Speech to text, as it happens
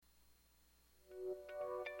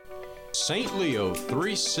St. Leo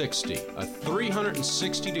 360, a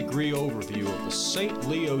 360-degree overview of the St.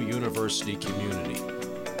 Leo University community.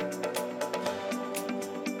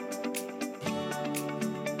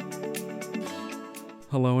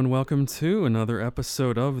 Hello and welcome to another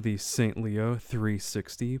episode of the St. Leo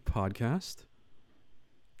 360 podcast.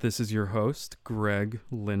 This is your host, Greg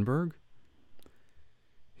Lindberg.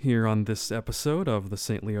 Here on this episode of the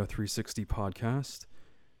St. Leo 360 podcast,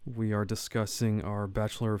 we are discussing our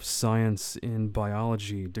Bachelor of Science in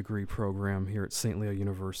Biology degree program here at St. Leo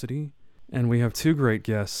University. And we have two great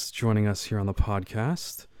guests joining us here on the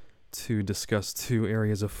podcast to discuss two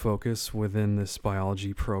areas of focus within this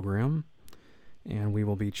biology program. And we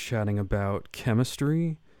will be chatting about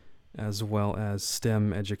chemistry as well as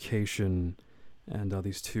STEM education and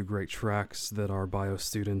these two great tracks that our bio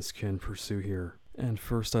students can pursue here. And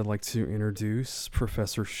first, I'd like to introduce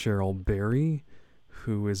Professor Cheryl Berry,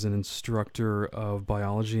 who is an instructor of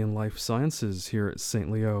biology and life sciences here at St.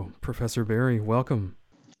 Leo. Professor Berry, welcome.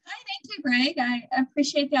 Hi, thank you, Greg. I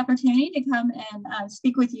appreciate the opportunity to come and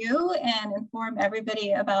speak with you and inform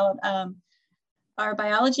everybody about our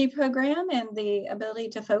biology program and the ability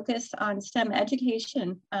to focus on STEM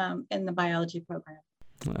education in the biology program.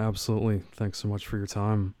 Absolutely. Thanks so much for your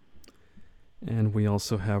time. And we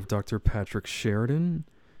also have Dr. Patrick Sheridan,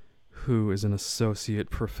 who is an associate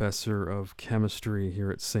professor of chemistry here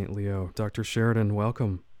at St. Leo. Dr. Sheridan,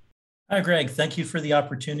 welcome. Hi, Greg. Thank you for the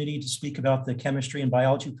opportunity to speak about the chemistry and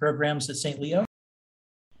biology programs at St. Leo.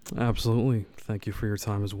 Absolutely. Thank you for your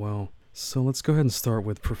time as well. So let's go ahead and start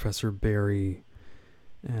with Professor Berry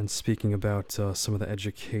and speaking about some of the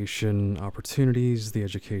education opportunities, the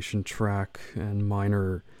education track and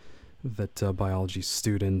minor that biology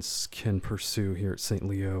students can pursue here at St.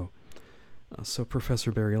 Leo. So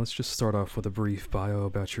Professor Berry, let's just start off with a brief bio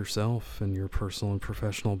about yourself and your personal and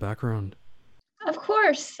professional background. Of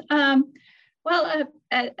course. As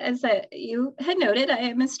you had noted, I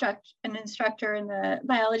am an instructor in the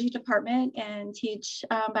biology department and teach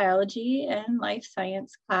biology and life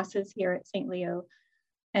science classes here at St. Leo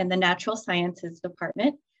and the natural sciences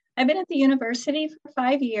department. I've been at the university for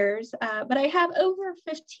 5 years, but I have over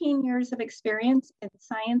 15 years of experience in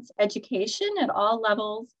science education at all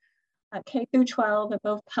levels, K through 12 in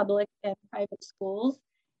both public and private schools,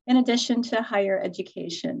 in addition to higher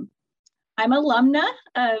education. I'm alumna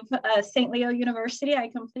of St. Leo University. I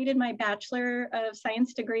completed my Bachelor of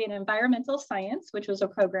Science degree in Environmental Science, which was a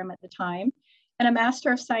program at the time, and a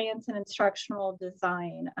Master of Science in Instructional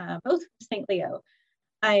Design, both from St. Leo.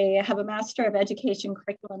 I have a Master of Education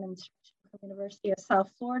Curriculum Instruction from the University of South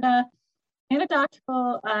Florida, and a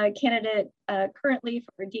doctoral candidate currently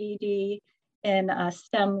for DED in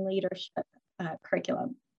STEM leadership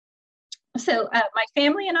curriculum. So my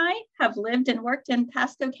family and I have lived and worked in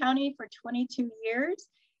Pasco County for 22 years,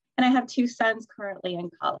 and I have 2 sons currently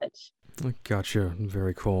in college. Gotcha.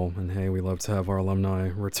 Very cool. And hey, we love to have our alumni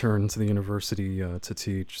return to the university to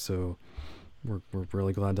teach, so we're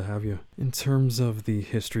really glad to have you. In terms of the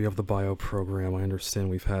history of the bio program, I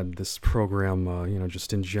understand we've had this program,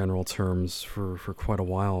 just in general terms for quite a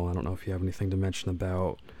while. I don't know if you have anything to mention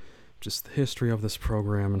about just the history of this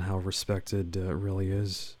program and how respected it really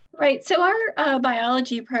is. Right. So our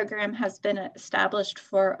biology program has been established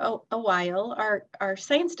for a while. Our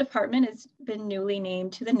science department has been newly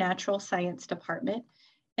named to the natural science department.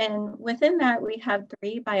 And within that, we have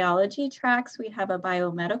 3 biology tracks. We have a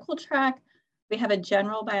biomedical track, we have a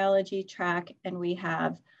general biology track, and we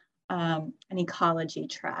have an ecology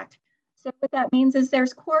track. So what that means is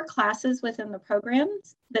there's core classes within the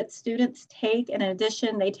programs that students take. And in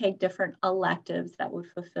addition, they take different electives that would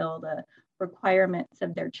fulfill the requirements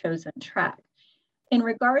of their chosen track. In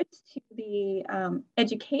regards to the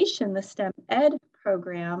education, the STEM Ed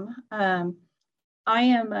program, I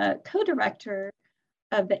am a co-director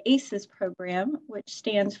of the ACES program, which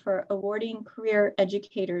stands for Awarding Career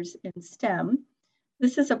Educators in STEM.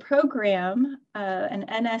 This is a program, an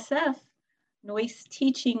NSF Noyce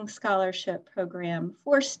Teaching Scholarship Program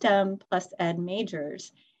for STEM plus Ed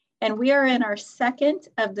majors. And we are in our 2nd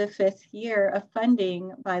of the 5th year of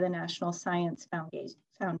funding by the National Science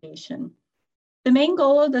Foundation. The main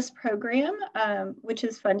goal of this program, which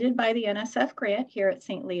is funded by the NSF grant here at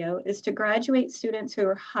St. Leo, is to graduate students who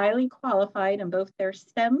are highly qualified in both their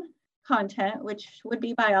STEM content, which would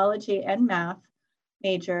be biology and math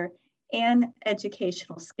major, and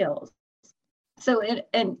educational skills. So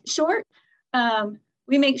in short,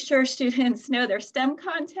 we make sure students know their STEM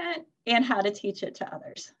content and how to teach it to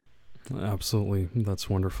others. Absolutely. That's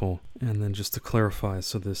wonderful. And then just to clarify,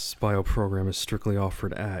 so this bio program is strictly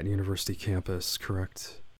offered at university campus,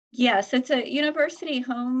 correct? Yes, it's a university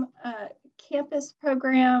home campus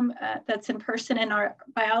program that's in person, and our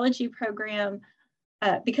biology program,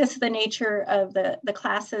 because of the nature of the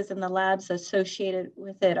classes and the labs associated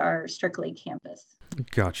with it, are strictly campus.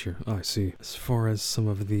 Gotcha. I see. As far as some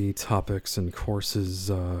of the topics and courses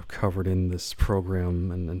covered in this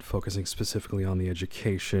program and focusing specifically on the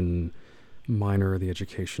education minor, the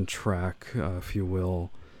education track, if you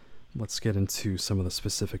will, let's get into some of the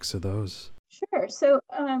specifics of those. Sure. So,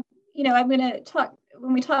 I'm going to talk,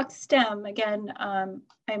 when we talk STEM, again, I'm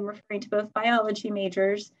referring to both biology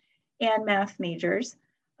majors and math majors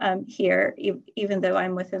here, even though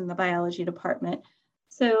I'm within the biology department.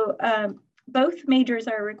 So both majors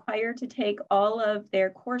are required to take all of their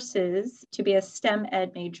courses to be a STEM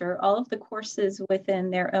ed major, all of the courses within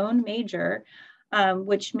their own major,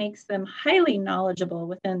 which makes them highly knowledgeable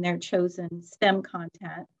within their chosen STEM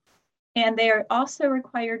content. And they are also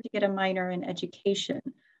required to get a minor in education.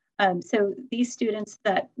 So these students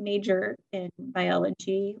that major in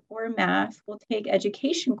biology or math will take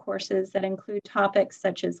education courses that include topics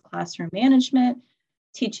such as classroom management,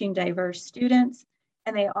 teaching diverse students,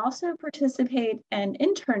 and they also participate in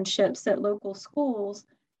internships at local schools,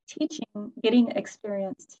 getting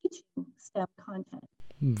experience teaching STEM content.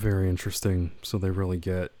 Very interesting. So they really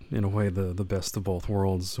get, in a way, the best of both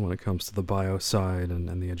worlds when it comes to the bio side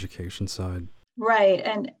and the education side. Right.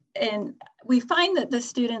 And we find that the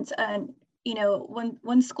students,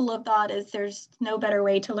 one school of thought is there's no better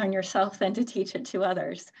way to learn yourself than to teach it to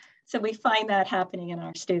others. So we find that happening in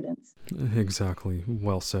our students. Exactly.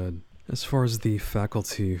 Well said. As far as the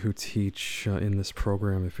faculty who teach in this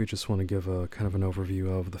program, if you just want to give a kind of an overview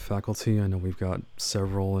of the faculty, I know we've got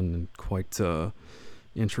several and quite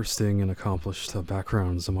interesting and accomplished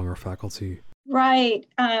backgrounds among our faculty. Right.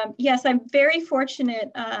 Yes, I'm very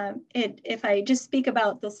fortunate. If I just speak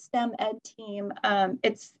about the STEM ed team,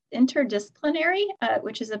 it's interdisciplinary,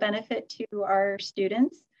 which is a benefit to our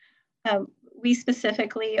students. We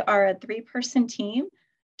specifically are a 3-person team.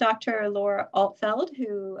 Dr. Laura Altfeld,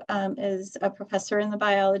 who is a professor in the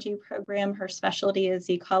biology program, her specialty is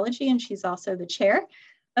ecology, and she's also the chair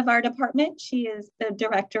of our department. She is the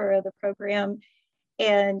director of the program.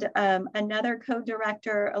 And another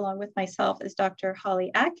co-director along with myself is Dr. Holly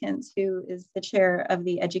Atkins, who is the chair of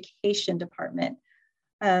the education department.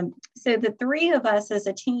 So the three of us as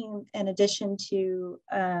a team, in addition to,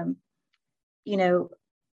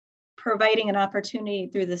 providing an opportunity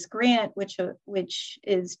through this grant, which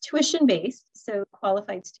is tuition-based, so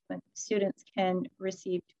qualified students can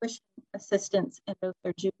receive tuition assistance in both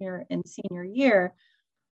their junior and senior year.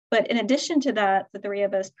 But in addition to that, the three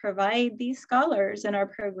of us provide these scholars in our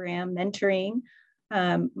program, mentoring,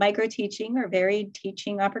 micro-teaching or varied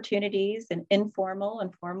teaching opportunities in informal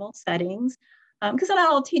and formal settings. Because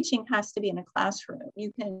not all teaching has to be in a classroom.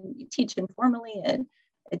 You can teach informally at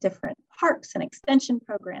different parks and extension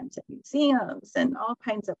programs at museums and all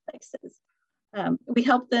kinds of places. We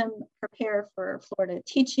help them prepare for Florida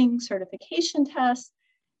teaching certification tests.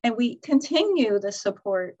 And we continue the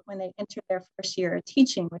support when they enter their first year of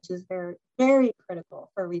teaching, which is very, very critical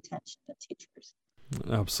for retention of teachers.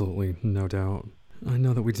 Absolutely, no doubt. I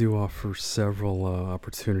know that we do offer several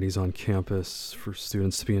opportunities on campus for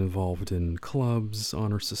students to be involved in clubs,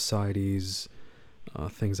 honor societies,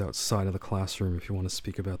 things outside of the classroom, if you want to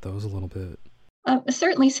speak about those a little bit.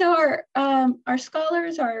 Certainly. So our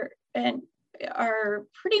scholars are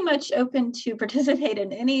pretty much open to participate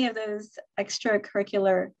in any of those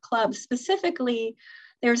extracurricular clubs. Specifically,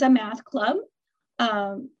 there's a math club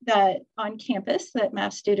that on campus that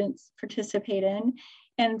math students participate in.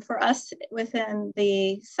 And for us within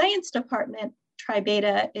the science department, Tri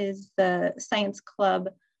Beta is the science club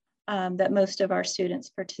that most of our students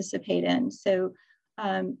participate in. So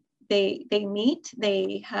they meet,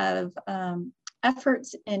 they have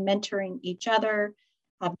efforts in mentoring each other,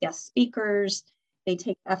 have guest speakers. They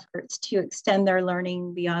take efforts to extend their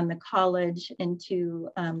learning beyond the college into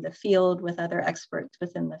the field with other experts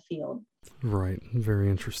within the field. Right,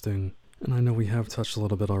 very interesting. And I know we have touched a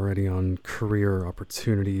little bit already on career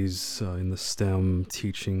opportunities in the STEM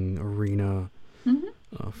teaching arena. Mm-hmm.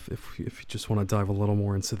 If you just want to dive a little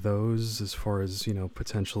more into those, as far as,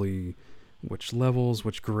 potentially which levels,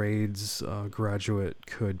 which grades a graduate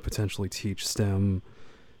could potentially teach STEM,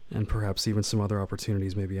 and perhaps even some other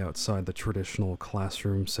opportunities maybe outside the traditional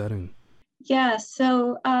classroom setting. Yeah,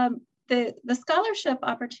 so the scholarship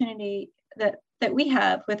opportunity that we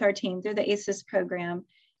have with our team through the ACES program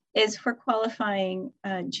is for qualifying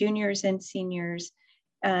juniors and seniors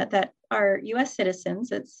that are U.S.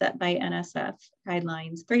 citizens. It's set by NSF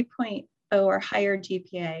guidelines, 3.0 or higher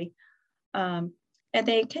GPA, And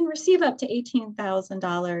they can receive up to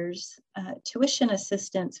 $18,000 tuition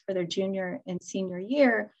assistance for their junior and senior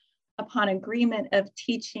year upon agreement of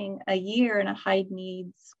teaching a year in a high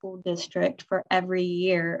needs school district for every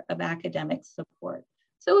year of academic support.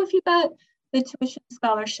 So if you got the tuition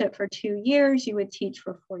scholarship for 2 years, you would teach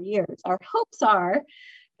for 4 years. Our hopes are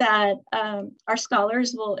that our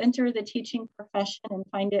scholars will enter the teaching profession and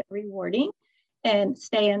find it rewarding and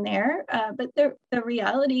stay in there. But the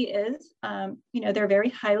reality is, they're very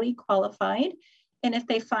highly qualified. And if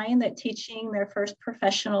they find that teaching, their first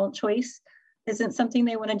professional choice, isn't something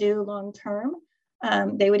they want to do long term,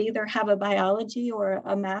 they would either have a biology or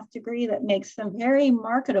a math degree that makes them very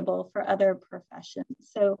marketable for other professions.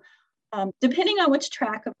 So depending on which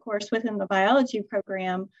track, of course, within the biology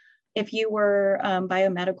program, if you were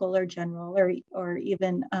biomedical or general or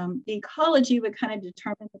even ecology would kind of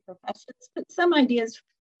determine the professions, but some ideas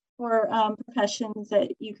for professions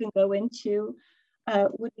that you can go into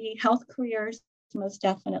would be health careers, most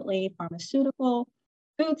definitely pharmaceutical,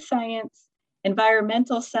 food science,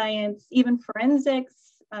 environmental science, even forensics,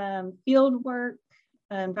 field work,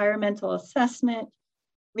 environmental assessment,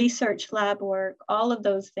 research lab work, all of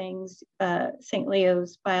those things St.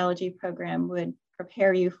 Leo's biology program would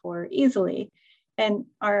prepare you for easily. And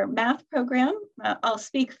our math program, I'll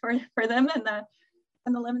speak for them and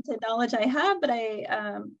the limited knowledge I have, but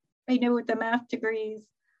I know with the math degrees,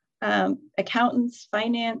 accountants,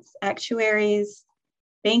 finance, actuaries,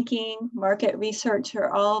 banking, market research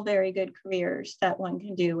are all very good careers that one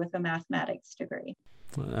can do with a mathematics degree.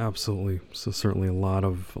 Absolutely. So certainly a lot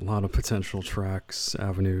of potential tracks,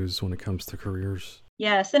 avenues when it comes to careers.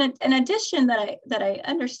 Yes, and in addition that I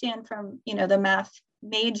understand from the math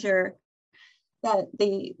major that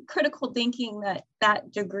the critical thinking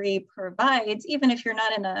that degree provides, even if you're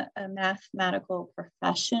not in a mathematical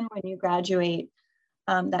profession when you graduate,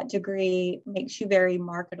 that degree makes you very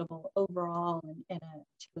marketable overall in a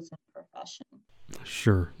chosen profession.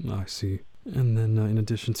 Sure, I see. And then in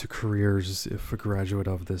addition to careers, if a graduate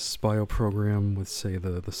of this bio program with, say,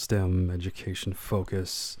 the STEM education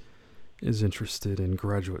focus is interested in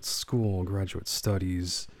graduate school, graduate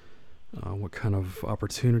studies, what kind of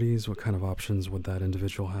opportunities, what kind of options would that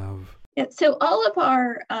individual have? Yeah, so all of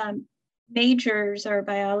our majors, our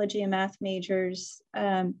biology and math majors,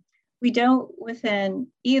 we don't within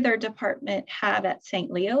either department have at St.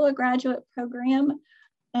 Leo a graduate program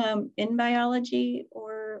in biology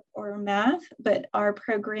or math, but our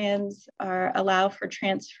programs allow for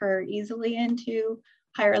transfer easily into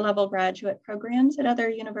higher level graduate programs at other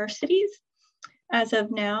universities. As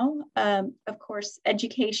of now, of course,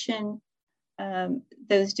 education,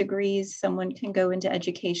 those degrees, someone can go into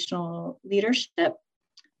educational leadership,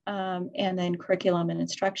 and then curriculum and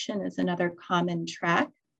instruction is another common track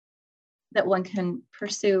that one can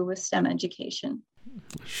pursue with STEM education.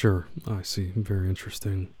 Sure, I see. Very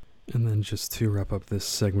interesting. And then just to wrap up this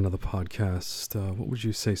segment of the podcast, what would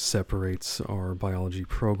you say separates our biology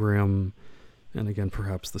program, and again,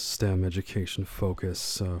 perhaps the STEM education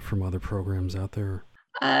focus from other programs out there?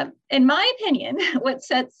 In my opinion, what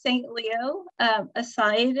sets St. Leo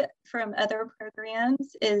aside from other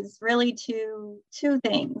programs is really two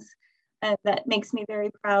things that makes me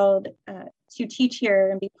very proud to teach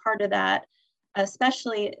here and be part of that.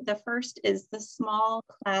 Especially the first is the small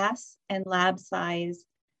class and lab size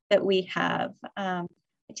that we have. I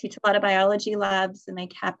teach a lot of biology labs and they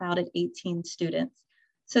cap out at 18 students.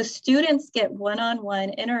 So students get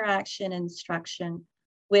one-on-one interaction instruction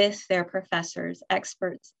with their professors,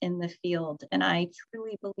 experts in the field. And I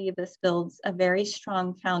truly believe this builds a very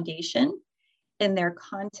strong foundation in their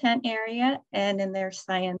content area and in their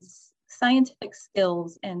scientific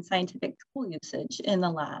skills and scientific tool usage in the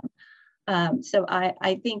lab. So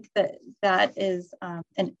I think that is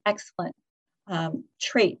an excellent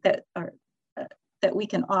trait that we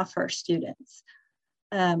can offer students.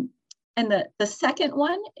 And the second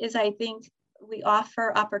one is, I think we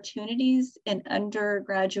offer opportunities in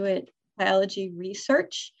undergraduate biology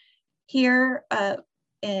research here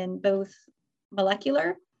in both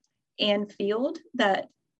molecular and field that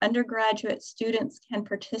undergraduate students can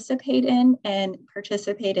participate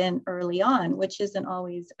in early on, which isn't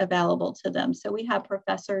always available to them. So we have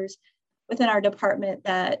professors within our department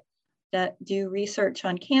that do research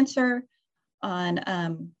on cancer,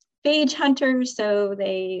 on phage hunters, so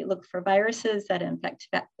they look for viruses that infect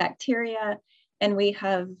bacteria. And we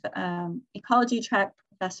have ecology track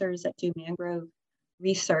professors that do mangrove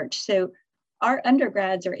research. So our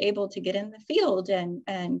undergrads are able to get in the field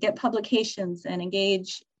and get publications and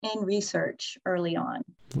engage in research early on.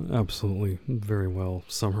 Absolutely. Very well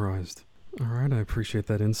summarized. All right. I appreciate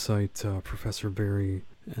that insight, Professor Berry.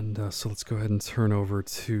 And so let's go ahead and turn over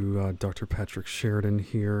to Dr. Patrick Sheridan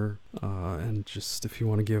here. And just if you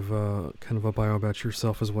want to give kind of a bio about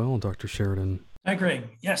yourself as well, Dr. Sheridan. Hi, Greg.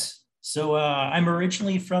 Yes. So I'm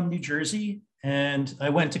originally from New Jersey, and I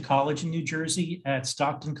went to college in New Jersey at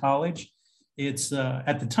Stockton College. It's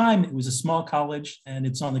at the time, it was a small college, and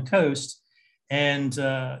it's on the coast, and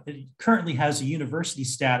it currently has a university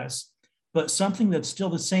status. But something that's still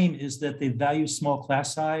the same is that they value small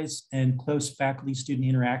class size and close faculty-student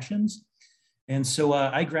interactions. And so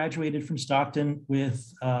I graduated from Stockton with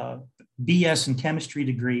a BS in chemistry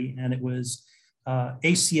degree, and it was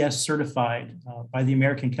ACS certified by the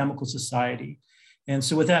American Chemical Society. And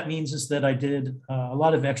so what that means is that I did a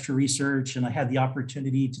lot of extra research, and I had the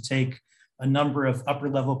opportunity to take a number of upper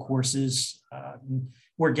level courses,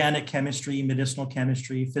 organic chemistry, medicinal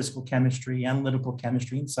chemistry, physical chemistry, analytical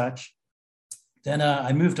chemistry, and such. Then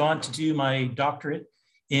I moved on to do my doctorate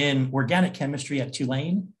in organic chemistry at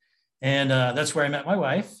Tulane. And that's where I met my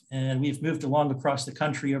wife. And we've moved along across the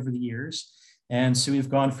country over the years. And so we've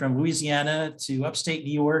gone from Louisiana to upstate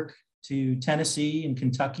New York to Tennessee and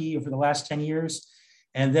Kentucky over the last 10 years.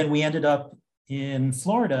 And then we ended up in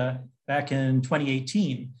Florida back in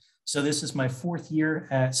 2018. So this is my 4th year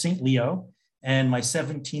at St. Leo and my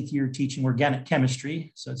 17th year teaching organic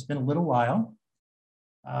chemistry. So it's been a little while.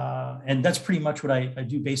 And that's pretty much what I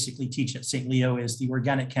do basically teach at St. Leo is the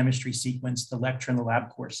organic chemistry sequence, the lecture and the lab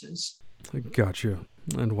courses. Gotcha.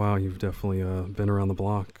 And wow, you've definitely been around the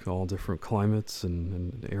block, all different climates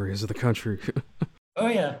and areas of the country. Oh,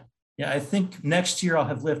 yeah. Yeah, I think next year I'll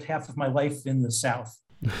have lived half of my life in the South.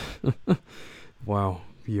 Wow.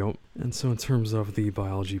 Yep. And so in terms of the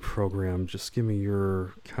biology program, just give me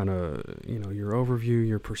your kind of, your overview,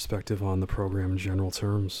 your perspective on the program in general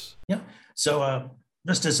terms. Yeah. So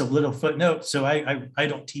just as a little footnote, so I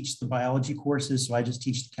don't teach the biology courses, so I just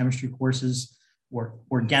teach the chemistry courses or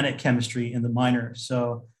organic chemistry in the minor.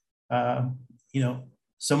 So,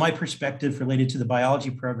 so my perspective related to the biology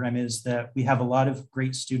program is that we have a lot of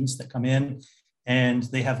great students that come in and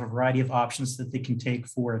they have a variety of options that they can take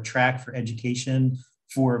for a track for education,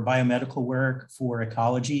 for biomedical work, for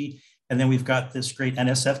ecology. And then we've got this great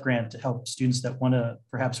NSF grant to help students that want to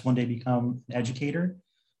perhaps one day become an educator.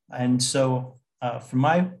 And so from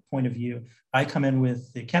my point of view, I come in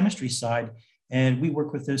with the chemistry side, and we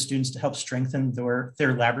work with those students to help strengthen their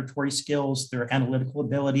laboratory skills, their analytical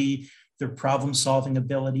ability, their problem-solving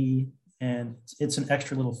ability, and it's an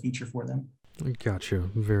extra little feature for them. Gotcha.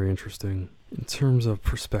 Very interesting. In terms of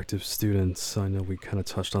prospective students, I know we kind of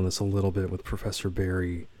touched on this a little bit with Professor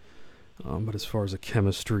Berry, but as far as a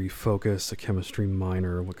chemistry focus, a chemistry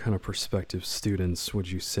minor, what kind of prospective students would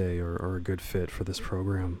you say are a good fit for this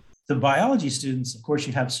program? The biology students, of course,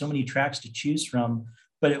 you have so many tracks to choose from,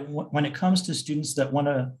 but when it comes to students that want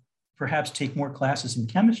to perhaps take more classes in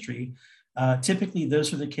chemistry, typically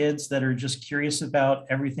those are the kids that are just curious about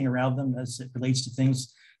everything around them as it relates to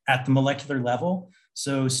things at the molecular level.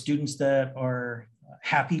 So students that are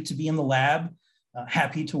happy to be in the lab,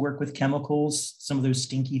 happy to work with chemicals, some of those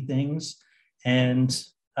stinky things, and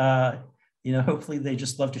hopefully they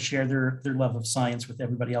just love to share their love of science with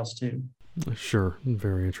everybody else too. Sure,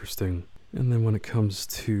 very interesting. And then when it comes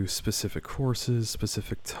to specific courses,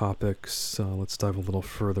 specific topics, let's dive a little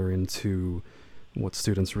further into what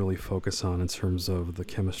students really focus on in terms of the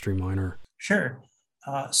chemistry minor. Sure.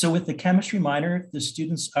 So with the chemistry minor, the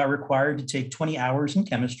students are required to take 20 hours in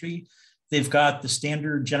chemistry. They've got the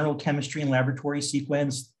standard general chemistry and laboratory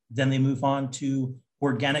sequence. Then they move on to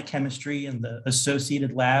organic chemistry and the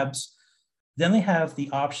associated labs. Then they have the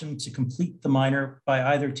option to complete the minor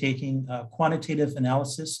by either taking a quantitative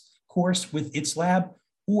analysis course with its lab,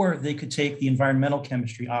 or they could take the environmental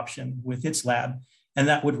chemistry option with its lab, and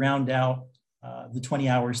that would round out the 20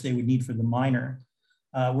 hours they would need for the minor.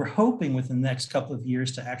 We're hoping within the next couple of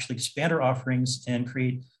years to actually expand our offerings and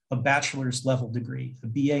create a bachelor's level degree, a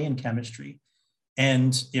BA in chemistry.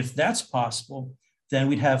 And if that's possible, then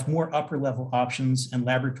we'd have more upper level options and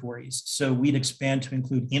laboratories. So we'd expand to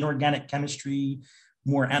include inorganic chemistry,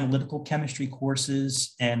 more analytical chemistry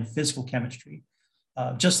courses, and physical chemistry.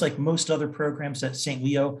 Just like most other programs at St.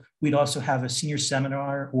 Leo, we'd also have a senior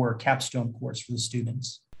seminar or capstone course for the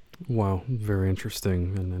students. Wow, very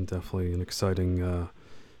interesting and definitely an exciting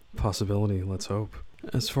possibility, let's hope.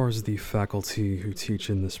 As far as the faculty who teach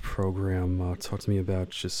in this program, talk to me about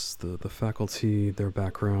just the faculty, their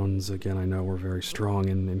backgrounds. Again, I know we're very strong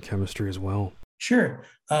in chemistry as well. Sure.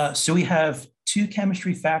 So we have 2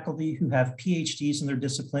 chemistry faculty who have PhDs in their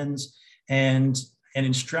disciplines and an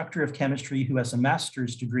instructor of chemistry who has a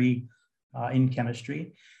master's degree in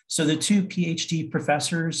chemistry. So the 2 PhD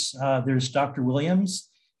professors, there's Dr. Williams.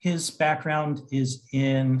 His background is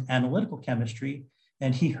in analytical chemistry,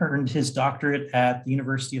 and he earned his doctorate at the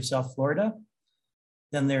University of South Florida.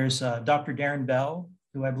 Then there's Dr. Darren Bell,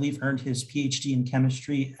 who I believe earned his PhD in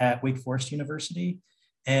chemistry at Wake Forest University,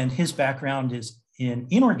 and his background is in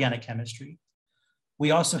inorganic chemistry. We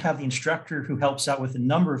also have the instructor who helps out with a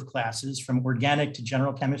number of classes from organic to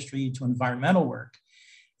general chemistry to environmental work.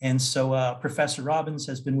 And so Professor Robbins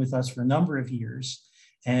has been with us for a number of years.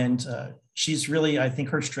 And she's really, I think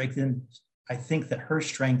that her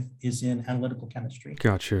strength is in analytical chemistry.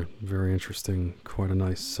 Gotcha. Very interesting. Quite a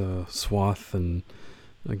nice swath, and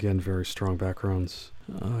again, very strong backgrounds.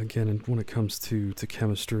 Again, and when it comes to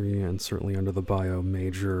chemistry and certainly under the bio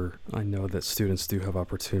major, I know that students do have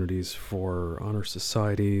opportunities for honor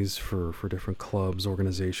societies, for different clubs,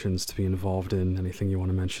 organizations to be involved in. Anything you want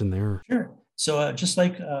to mention there? Sure. So just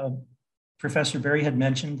like Professor Berry had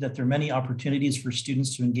mentioned, that there are many opportunities for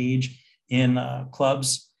students to engage in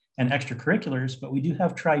clubs and extracurriculars, but we do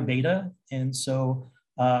have Tri Beta. And so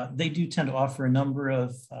they do tend to offer a number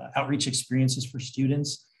of outreach experiences for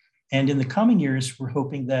students. And in the coming years, we're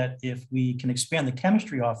hoping that if we can expand the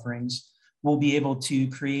chemistry offerings, we'll be able to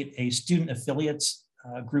create a student affiliates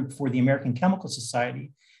group for the American Chemical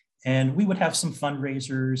Society. And we would have some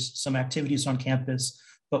fundraisers, some activities on campus.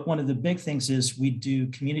 But one of the big things is we do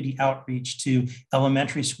community outreach to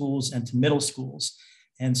elementary schools and to middle schools.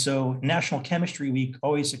 And so National Chemistry Week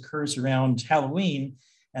always occurs around Halloween,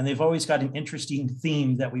 and they've always got an interesting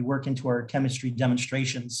theme that we work into our chemistry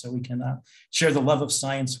demonstrations so we can share the love of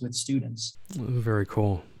science with students. Very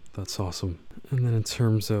cool. That's awesome. And then in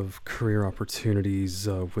terms of career opportunities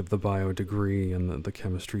with the bio degree and the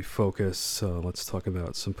chemistry focus, let's talk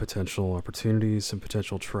about some potential opportunities, some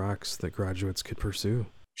potential tracks that graduates could pursue.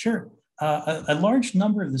 Sure. A large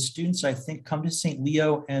number of the students, I think, come to St.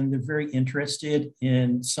 Leo and they're very interested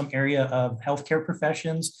in some area of healthcare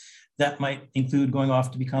professions. That might include going off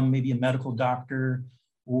to become maybe a medical doctor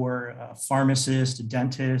or a pharmacist, a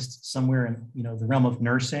dentist, somewhere in the realm of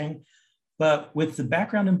nursing. But with the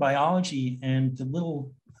background in biology and the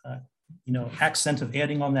little accent of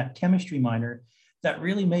adding on that chemistry minor, that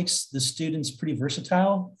really makes the students pretty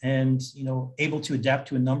versatile and able to adapt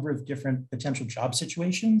to a number of different potential job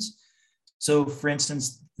situations. So for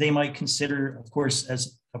instance, they might consider, of course,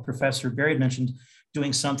 as Professor Berry had mentioned,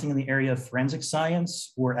 doing something in the area of forensic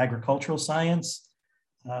science or agricultural science.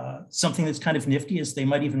 Something that's kind of nifty is they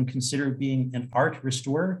might even consider being an art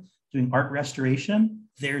restorer, doing art restoration.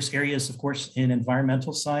 There's areas, of course, in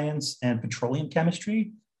environmental science and petroleum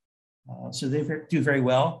chemistry. So they do very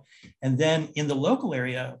well. And then in the local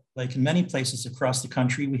area, like in many places across the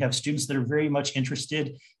country, we have students that are very much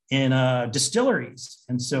interested in distilleries.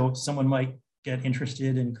 And so someone might get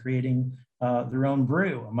interested in creating their own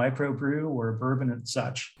brew, a microbrew or a bourbon and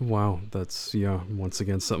such. Wow, that's, once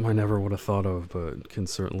again, something I never would have thought of, but can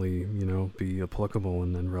certainly, be applicable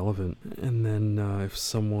and relevant. And then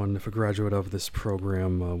if a graduate of this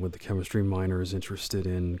program with the chemistry minor is interested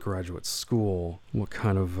in graduate school, what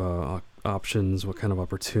kind of options, what kind of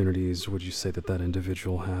opportunities would you say that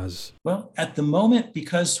individual has? Well, at the moment,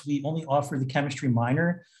 because we only offer the chemistry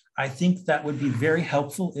minor, I think that would be very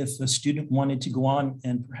helpful if a student wanted to go on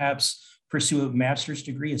and perhaps pursue a master's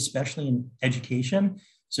degree, especially in education.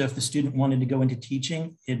 So if the student wanted to go into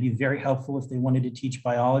teaching, it'd be very helpful if they wanted to teach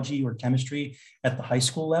biology or chemistry at the high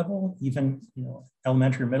school level. Even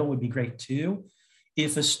elementary or middle would be great too.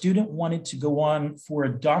 If a student wanted to go on for a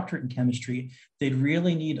doctorate in chemistry, they'd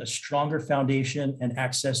really need a stronger foundation and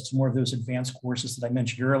access to more of those advanced courses that I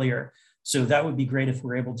mentioned earlier. So that would be great if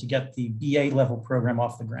we're able to get the BA level program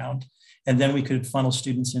off the ground. And then we could funnel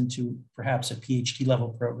students into perhaps a PhD level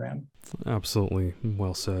program. Absolutely.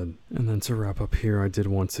 Well said. And then to wrap up here, I did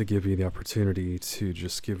want to give you the opportunity to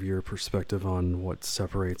just give your perspective on what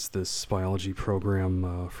separates this biology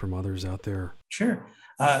program from others out there. Sure.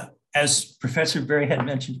 As Professor Berry had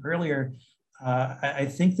mentioned earlier, I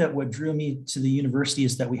think that what drew me to the university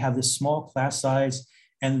is that we have this small class size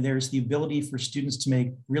and there's the ability for students to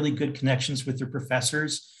make really good connections with their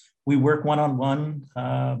professors. We work one-on-one.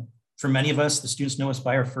 For many of us, the students know us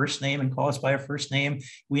by our first name and call us by our first name.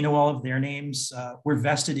 We know all of their names. We're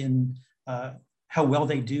vested in how well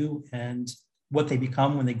they do and what they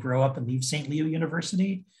become when they grow up and leave St. Leo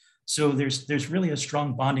University. So there's really a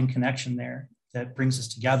strong bonding connection there that brings us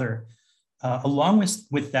together. Along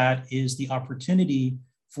with that is the opportunity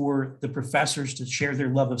for the professors to share their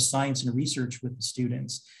love of science and research with the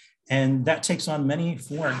students. And that takes on many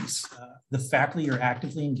forms. The faculty are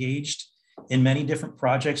actively engaged in many different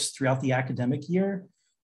projects throughout the academic year.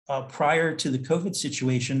 Prior to the COVID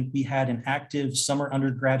situation, we had an active summer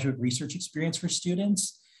undergraduate research experience for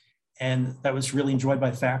students. and that was really enjoyed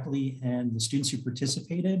by faculty and the students who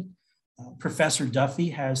participated. Professor Duffy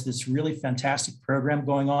has this really fantastic program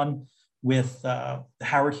going on with the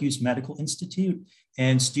Howard Hughes Medical Institute,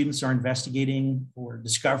 and students are investigating or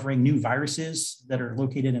discovering new viruses that are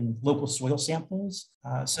located in local soil samples.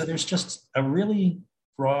 So there's just a really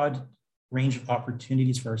broad range of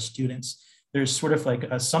opportunities for our students. There's sort of like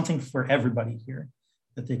something for everybody here,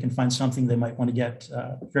 that they can find something they might want to get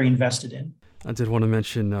very invested in. I did want to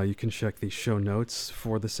mention you can check the show notes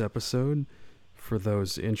for this episode for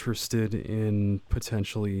those interested in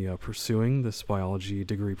potentially pursuing this biology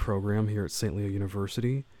degree program here at St. Leo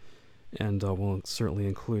University. And we'll certainly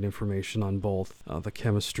include information on both the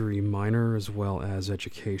chemistry minor as well as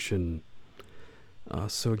education.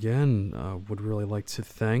 So again, would really like to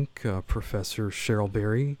thank Professor Cheryl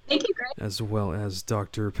Berry. Thank you, Greg. As well as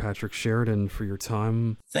Dr. Patrick Sheridan for your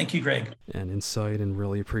time. Thank you, Greg. And insight, and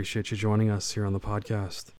really appreciate you joining us here on the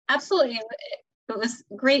podcast. Absolutely. It was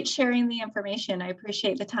great sharing the information. I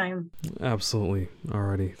appreciate the time. Absolutely.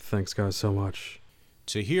 Alrighty. Thanks, guys, so much.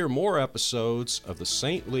 To hear more episodes of the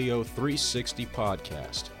St. Leo 360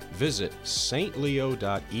 podcast, visit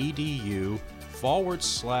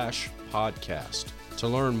stleo.edu/podcast. To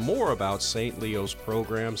learn more about St. Leo's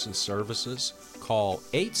programs and services, call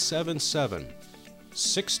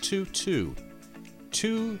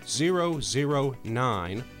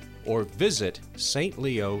 877-622-2009 or visit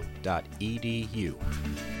stleo.edu.